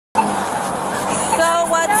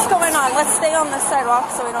what's going on? Let's stay on the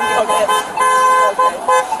sidewalk so we don't get Okay.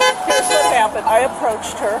 Here's what happened. I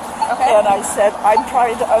approached her, and I said, I'm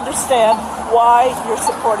trying to understand why you're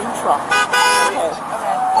supporting Trump. Okay.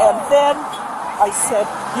 And then I said,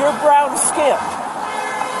 you're brown skinned.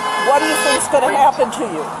 What do you think's going to happen to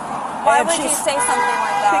you? Why would you say something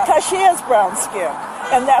like that? Because she has brown skin,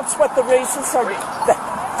 and that's what the racists are.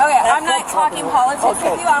 Okay, I'm not talking politics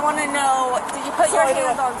with you. I want to know, did you put your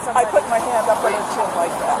hands on somebody? I put my hand up on her chin like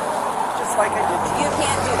that, just like I did to you. You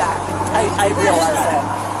can't do that. I realize that.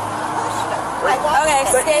 Okay,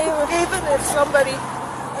 stay. Even if somebody...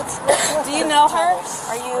 Do you know her?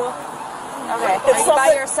 Are you... Okay, are you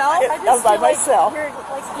by yourself? I'm by myself. You're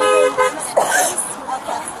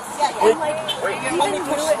like, even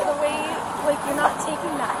do it the way, like, you're not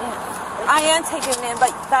taking that in. I am taking it in,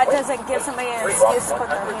 but that doesn't give somebody an excuse to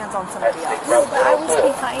put their hands on somebody else. No, but I was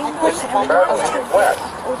behind her, and I was trying to get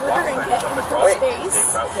over her and get in her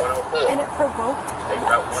space, and it provoked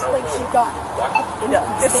us. Like, she got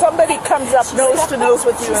If somebody comes up nose to nose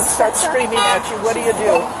with you and starts screaming at you, what do you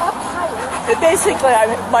do? up higher. Basically,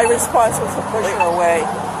 my response was to push her away.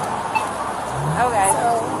 Okay,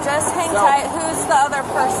 just hang tight. Who's the other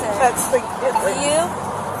person? That's the... You?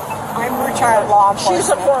 I'm retired law enforcement. She's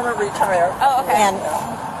a former retired. Oh, okay.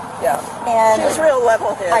 And she's real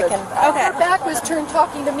level-headed. I can. Her back was turned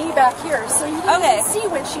talking to me back here, so you didn't even see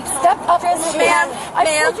when she stepped up in the ma'am, I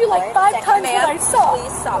told you like 5 times what I saw.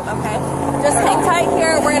 Please stop, okay? Just hang tight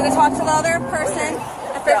here. We're going to talk to the other person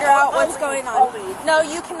and figure out what's going on. No,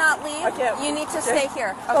 you cannot leave. You need to stay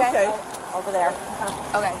here, okay? Over there.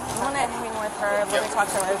 Okay. You want to hang with her. Let me talk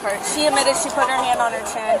to her. She admitted she put her hand on her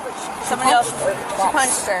chin. Somebody else, she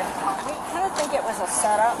punched her. I kind of think it was a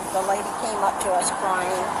setup. The lady came up to us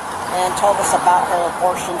crying and told us about her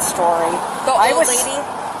abortion story. The old lady?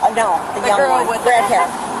 No, the young girl one, with red hair.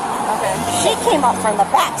 Okay. She came up from the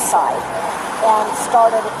backside and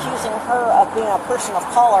started accusing her of being a person of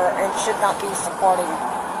color and should not be supporting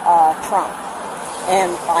Trump.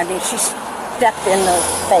 And I mean, she stepped in the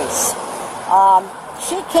face.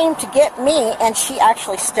 She came to get me, and she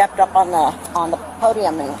actually stepped up on the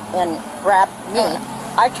podium and grabbed me.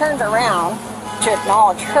 I turned around to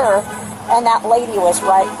acknowledge her, and that lady was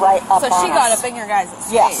right up on us. So she got up in your guys'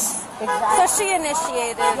 face. Yes, exactly. So she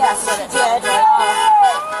initiated. Yes, she did.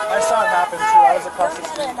 I saw it happen too. I was across the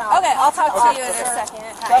street. Okay, I'll talk to you in a second.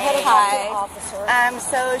 Go ahead and Hi. officer.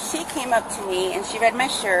 So she came up to me and she read my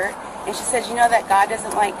shirt and she said, you know that God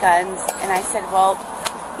doesn't like guns? And I said, well,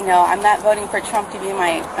 you know, I'm not voting for Trump to be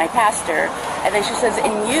my pastor. And then she says,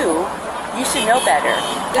 and you should know better.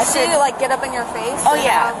 Did she like get up in your face? Oh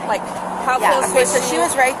yeah. Like how close Okay, was so she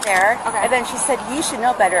was right there. Okay. And then she said, you should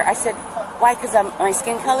know better. I said, why? Because I'm my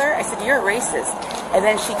skin color? I said, you're a racist. And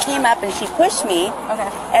then she came up and she pushed me. Okay.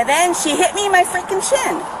 And then she hit me in my freaking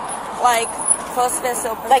chin. Like close fist,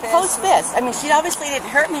 open Like fist? close fist. I mean, she obviously didn't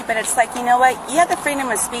hurt me, but it's like, you know what? You have the freedom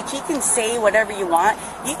of speech. You can say whatever you want.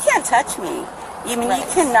 You can't touch me. I mean, you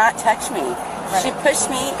cannot touch me. She pushed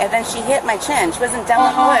me, and then she hit my chin. She wasn't done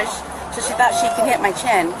with push, so she thought she could hit my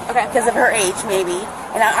chin because of her age, maybe.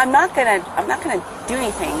 And I'm not gonna do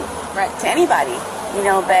anything to anybody, you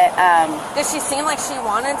know. But did she seem like she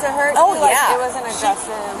wanted to hurt you? Oh Like yeah, it wasn't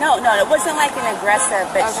aggressive. No, it wasn't like an aggressive,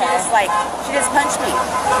 but she was like, she just punched me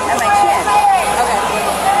on my chin.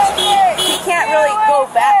 Okay. She can't really throw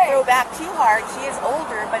back too hard. She is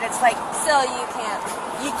older, but it's like still you can't.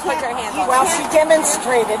 You can't put your hands on Well, she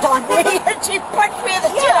demonstrated on me, and she punched me in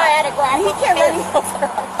the chin. I had to grab her. He can't really over.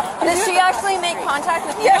 Did she actually make contact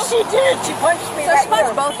with you? Yes, she did. She punched me. So right she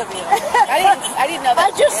punched here. both of you. I didn't know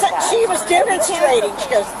that. I just said she was demonstrating.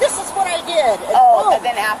 She goes, "This is what I did." And and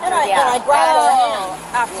then after, and I grabbed her hand.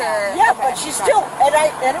 After. Yeah, but she still,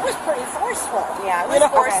 and it was pretty forceful. Yeah, it was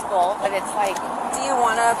forceful, but it's like. Do you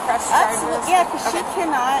want to press charges? Yeah, because she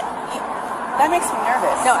cannot. That makes me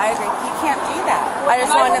nervous. No, I agree. You can't do that. I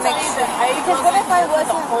just wanted to make sure. Because what if I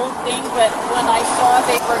wasn't the whole thing, but when I saw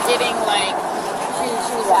they were getting like,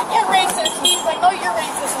 she was like, you're racist, and she's like, oh, you're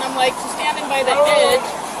racist, and I'm like, she's standing by the edge,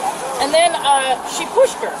 and then she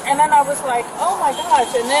pushed her, and then I was like, oh my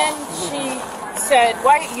gosh, and then she said,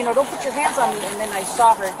 why, you know, don't put your hands on me, and then I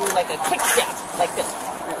saw her do like a kickstand, like this.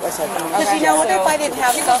 Because you know, what if I didn't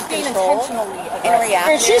have self-control and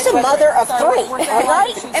reaction? And she's a mother of 3,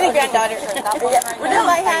 right? And a granddaughter. Well, no,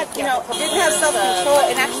 I had, you know, didn't have self-control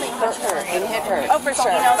and actually pushed her and hit her. Oh, for sure.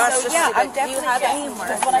 You know, That's so just yeah, stupid. I'm definitely. Do you have any more?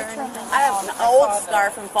 I have an old scar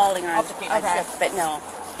from falling on a trip, but no.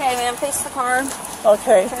 Okay, ma'am, face the car.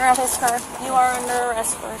 Okay. Turn around, face the car. You are under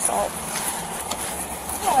arrest for assault.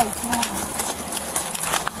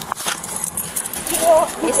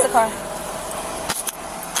 Face the car.